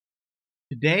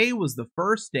Today was the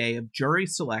first day of jury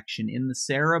selection in the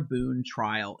Sarah Boone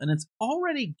trial, and it's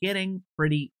already getting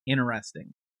pretty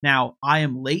interesting. Now, I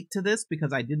am late to this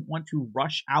because I didn't want to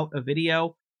rush out a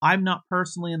video. I'm not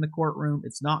personally in the courtroom,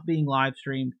 it's not being live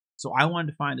streamed, so I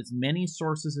wanted to find as many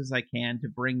sources as I can to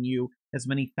bring you as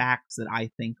many facts that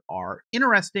I think are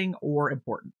interesting or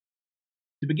important.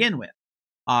 To begin with,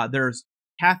 there's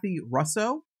Kathy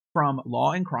Russo from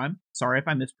Law and Crime. Sorry if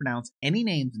I mispronounce any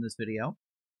names in this video.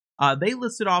 They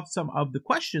listed off some of the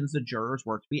questions the jurors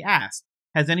were to be asked.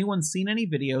 Has anyone seen any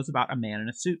videos about a man in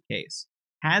a suitcase?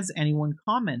 Has anyone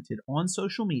commented on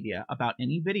social media about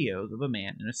any videos of a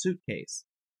man in a suitcase?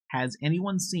 Has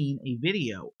anyone seen a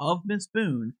video of Miss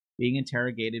Boone being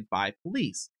interrogated by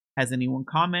police? Has anyone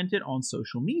commented on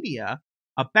social media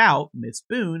about Miss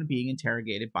Boone being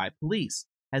interrogated by police?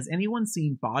 Has anyone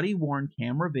seen body-worn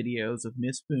camera videos of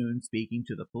Miss Boone speaking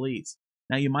to the police?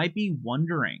 Now, you might be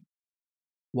wondering,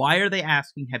 why are they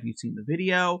asking, have you seen the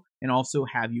video? And also,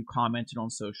 have you commented on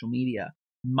social media?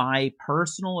 My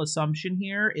personal assumption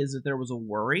here is that there was a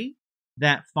worry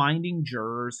that finding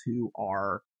jurors who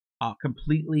are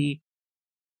completely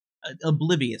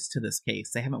oblivious to this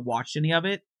case, they haven't watched any of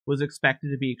it, was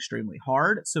expected to be extremely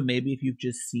hard. So maybe if you've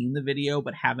just seen the video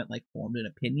but haven't formed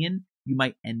an opinion, you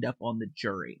might end up on the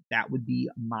jury. That would be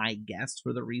my guess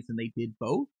for the reason they did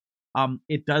both.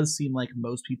 It does seem like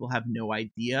most people have no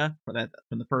idea, for that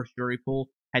from the first jury pool,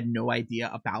 had no idea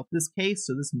about this case,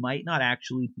 so this might not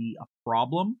actually be a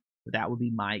problem, but that would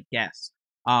be my guess.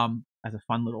 As a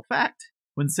fun little fact,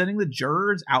 when sending the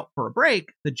jurors out for a break,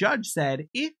 the judge said,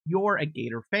 if you're a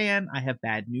Gator fan, I have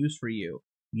bad news for you.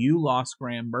 You lost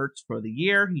Graham Mertz for the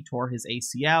year. He tore his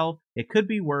ACL. It could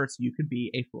be worse. You could be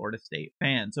a Florida State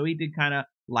fan. So he did kind of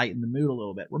lighten the mood a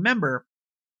little bit. Remember,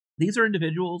 these are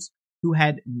individuals who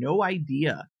had no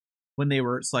idea when they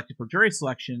were selected for jury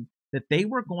selection that they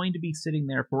were going to be sitting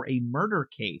there for a murder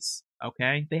case,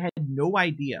 okay? They had no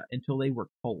idea until they were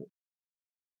told.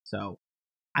 So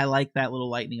I like that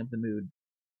little lightening of the mood.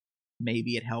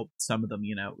 Maybe it helped some of them,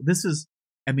 This,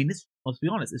 let's be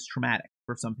honest, it's traumatic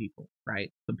for some people,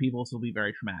 right? Some people this will be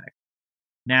very traumatic.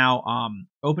 Now,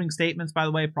 opening statements, by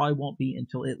the way, probably won't be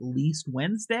until at least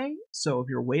Wednesday. So if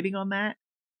you're waiting on that,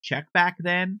 check back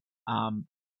then.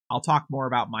 I'll talk more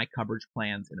about my coverage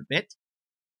plans in a bit.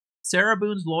 Sarah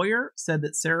Boone's lawyer said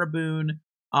that Sarah Boone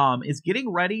is getting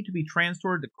ready to be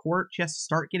transported to court. She has to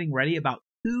start getting ready about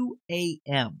 2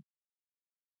 a.m.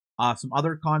 Some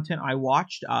other content I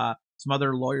watched, some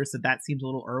other lawyers said that seems a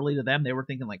little early to them. They were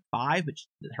thinking 5, but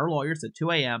her lawyer said 2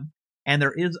 a.m. And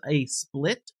there is a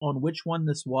split on which one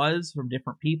this was from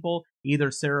different people.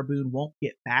 Either Sarah Boone won't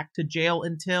get back to jail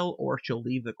until, or she'll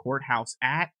leave the courthouse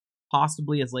at,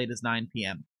 possibly as late as 9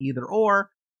 p.m. Either or.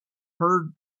 Her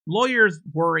lawyer's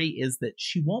worry is that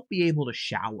she won't be able to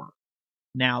shower.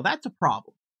 Now, that's a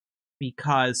problem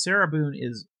because Sarah Boone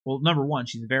is, well, number one,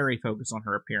 she's very focused on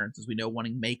her appearance, as we know,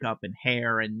 wanting makeup and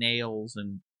hair and nails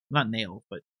and, not nails,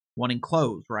 but wanting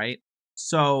clothes, right?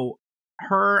 So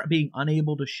her being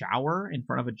unable to shower in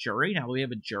front of a jury, now that we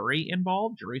have a jury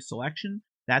involved, jury selection,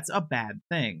 that's a bad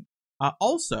thing.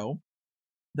 Also,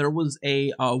 there was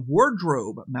a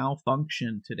wardrobe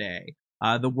malfunction today.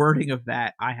 The wording of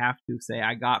that, I have to say,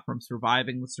 I got from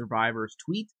Surviving the Survivor's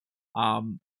tweet. I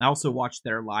also watched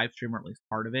their live stream, or at least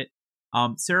part of it.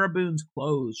 Sarah Boone's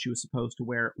clothes she was supposed to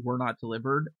wear were not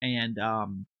delivered, and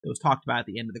it was talked about at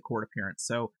the end of the court appearance.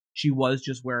 So she was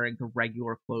just wearing the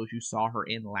regular clothes you saw her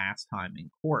in last time in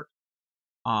court.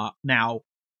 Now,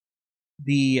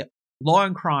 the Law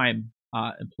and Crime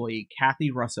employee,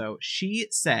 Kathy Russo, she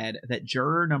said that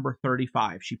juror number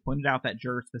 35, she pointed out that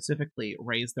jurors specifically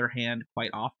raised their hand quite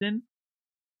often.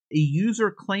 A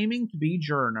user claiming to be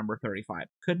juror number 35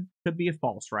 could be a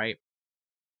false, right?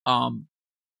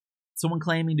 Someone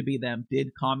claiming to be them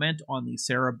did comment on the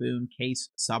Sarah Boone case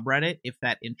subreddit, if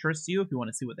that interests you, if you want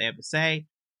to see what they have to say.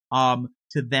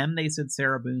 To them, they said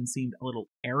Sarah Boone seemed a little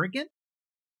arrogant,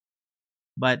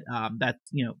 but that,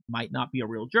 might not be a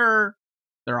real juror.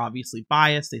 They're obviously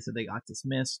biased. They said they got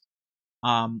dismissed.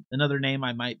 Another name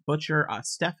I might butcher,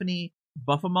 Stephanie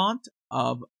Buffamont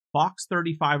of Fox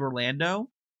 35 Orlando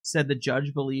said the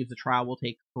judge believes the trial will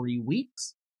take 3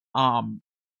 weeks. And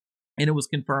it was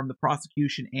confirmed the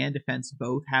prosecution and defense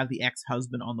both have the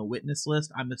ex-husband on the witness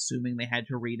list. I'm assuming they had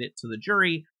to read it so the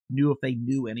jury knew if they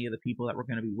knew any of the people that were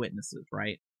going to be witnesses,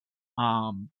 right?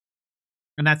 And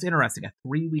that's interesting. A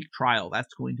 3-week trial,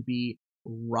 that's going to be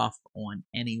rough on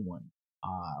anyone.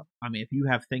 If you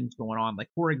have things going on,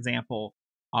 for example,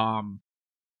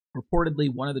 reportedly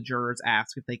one of the jurors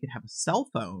asked if they could have a cell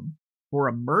phone for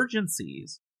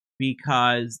emergencies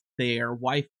because their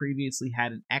wife previously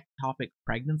had an ectopic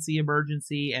pregnancy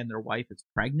emergency and their wife is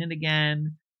pregnant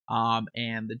again.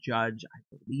 And the judge, I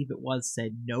believe it was,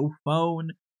 said no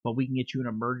phone, but we can get you an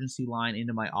emergency line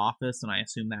into my office. And I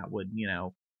assume that would,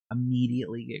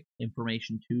 immediately get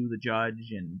information to the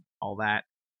judge and all that.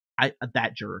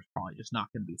 That juror is probably just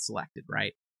not going to be selected,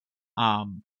 right?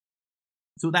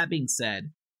 So that being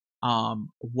said,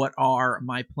 what are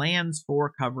my plans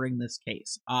for covering this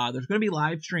case? There's going to be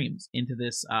live streams into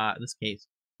this case.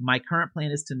 My current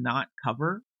plan is to not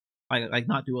cover, like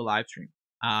not do a live stream.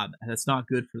 That's not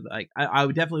good for I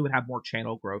would definitely would have more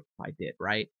channel growth if I did,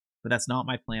 right? But that's not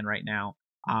my plan right now.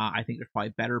 I think there's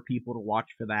probably better people to watch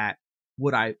for that.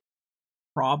 What I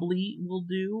probably will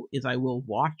do is I will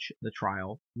watch the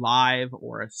trial live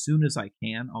or as soon as I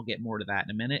can. I'll get more to that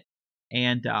in a minute.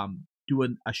 And do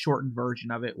a shortened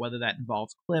version of it, whether that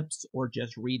involves clips or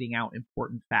just reading out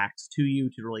important facts to you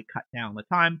to really cut down the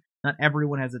time. Not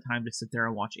everyone has the time to sit there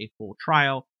and watch a full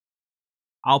trial.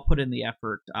 I'll put in the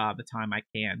effort, the time I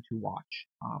can to watch.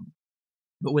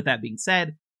 But with that being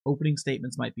said, opening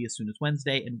statements might be as soon as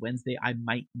Wednesday, and Wednesday I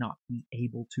might not be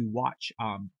able to watch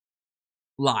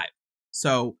live.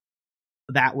 So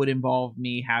that would involve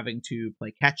me having to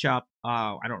play catch up.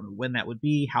 I don't know when that would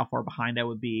be, how far behind I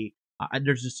would be.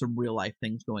 There's just some real life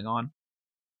things going on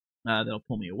that'll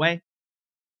pull me away.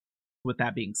 With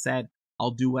that being said,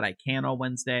 I'll do what I can on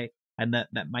Wednesday, and that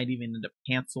might even end up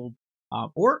canceled.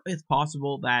 Or it's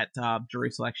possible that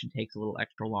jury selection takes a little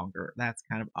extra longer. That's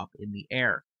kind of up in the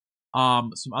air.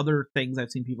 Some other things I've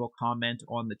seen people comment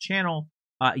on the channel.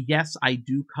 Yes, I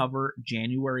do cover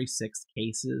January 6th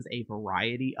cases, a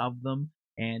variety of them.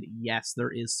 And yes, there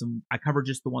is some. I cover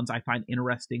just the ones I find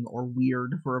interesting or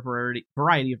weird for a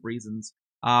variety of reasons.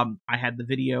 I had the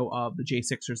video of the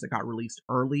J6ers that got released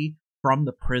early from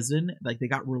the prison. Like, they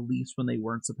got released when they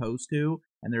weren't supposed to,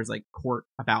 and there's like court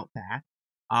about that.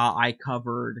 I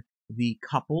covered the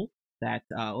couple that.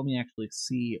 Let me actually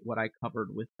see what I covered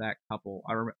with that couple.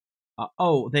 I remember.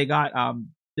 They got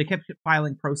they kept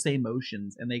filing pro se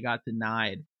motions, and they got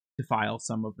denied to file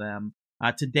some of them.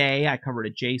 Today, I covered a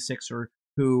J6er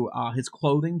who his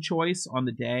clothing choice on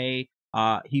the day,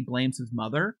 he blames his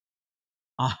mother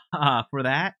for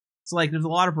that. So, like, there's a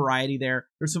lot of variety there.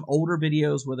 There's some older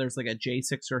videos where there's like a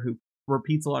J6er who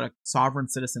repeats a lot of sovereign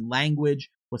citizen language,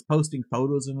 was posting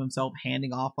photos of himself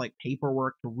handing off like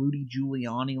paperwork to Rudy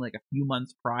Giuliani like a few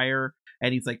months prior,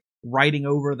 and he's like writing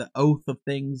over the oath of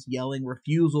things, yelling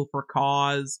refusal for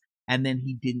cause, and then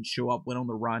he didn't show up, went on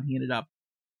the run. He ended up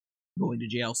going to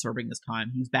jail, serving his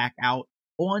time. He's back out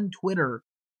on Twitter,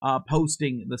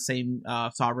 posting the same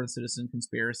sovereign citizen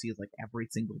conspiracies like every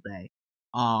single day.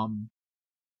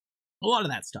 A lot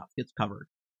of that stuff gets covered.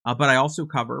 But I also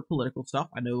cover political stuff.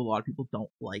 I know a lot of people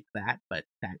don't like that, but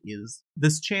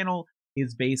this channel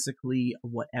is basically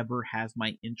whatever has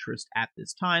my interest at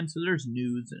this time. So there's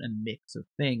news and a mix of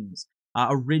things.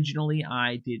 Originally,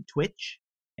 I did Twitch,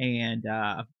 and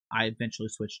I eventually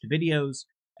switched to videos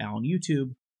on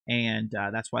YouTube. And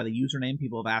that's why the username,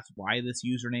 people have asked why this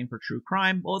username for true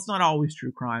crime. Well, it's not always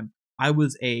true crime. I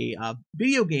was a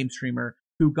video game streamer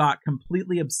who got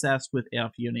completely obsessed with,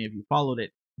 if any of you followed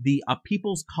it, the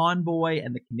People's Convoy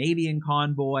and the Canadian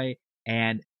Convoy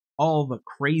and all the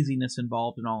craziness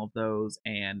involved in all of those.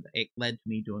 And it led to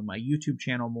me doing my YouTube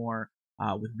channel more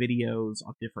with videos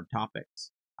on different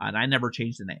topics. And I never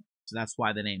changed the name, so that's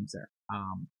why the name's there.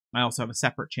 I also have a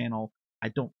separate channel.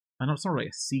 I know it's not really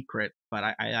a secret, but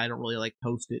I don't really like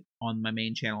post it on my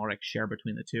main channel or like share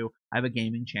between the two. I have a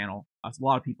gaming channel. A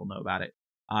lot of people know about it.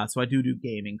 So I do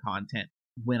gaming content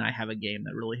when I have a game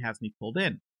that really has me pulled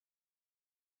in.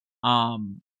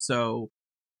 So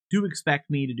do expect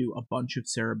me to do a bunch of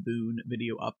Sarah Boone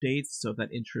video updates. So if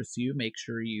that interests you, make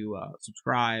sure you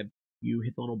subscribe, you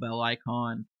hit the little bell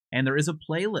icon, and there is a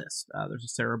playlist. There's a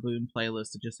Sarah Boone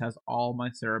playlist that just has all my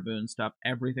Sarah Boone stuff.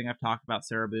 Everything I've talked about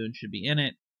Sarah Boone should be in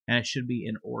it, and it should be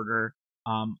in order.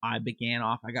 I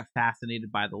got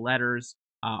fascinated by the letters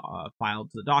filed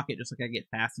to the docket, just like I get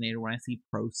fascinated when I see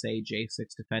pro se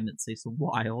J6 defendants say some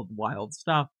wild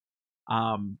stuff.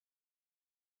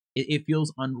 It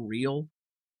feels unreal,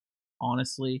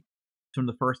 honestly, from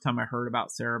the first time I heard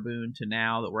about Sarah Boone to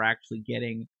now that we're actually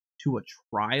getting to a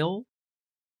trial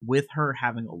with her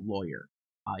having a lawyer.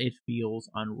 It feels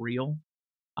unreal,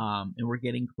 and we're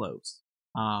getting close.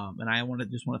 And I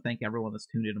just want to thank everyone that's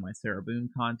tuned into my Sarah Boone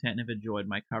content and have enjoyed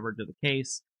my coverage of the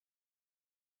case.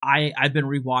 I've been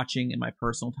rewatching in my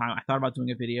personal time. I thought about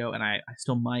doing a video, and I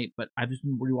still might, but I've just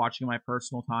been rewatching in my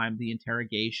personal time the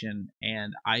interrogation,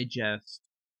 and I just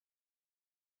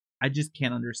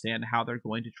can't understand how they're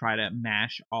going to try to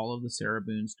mash all of the Sarah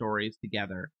Boone stories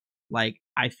together Like,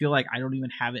 I feel like I don't even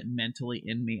have it mentally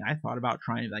in me. I thought about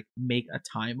trying to like make a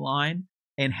timeline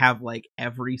and have like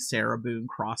every Sarah Boone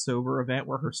crossover event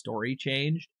where her story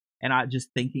changed. And I just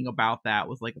thinking about that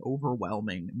was like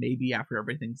overwhelming. Maybe after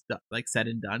everything's like said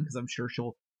and done, because I'm sure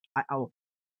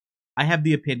I have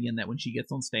the opinion that when she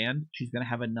gets on stand, she's gonna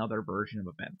have another version of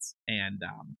events, and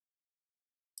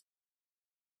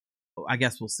I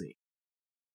guess we'll see.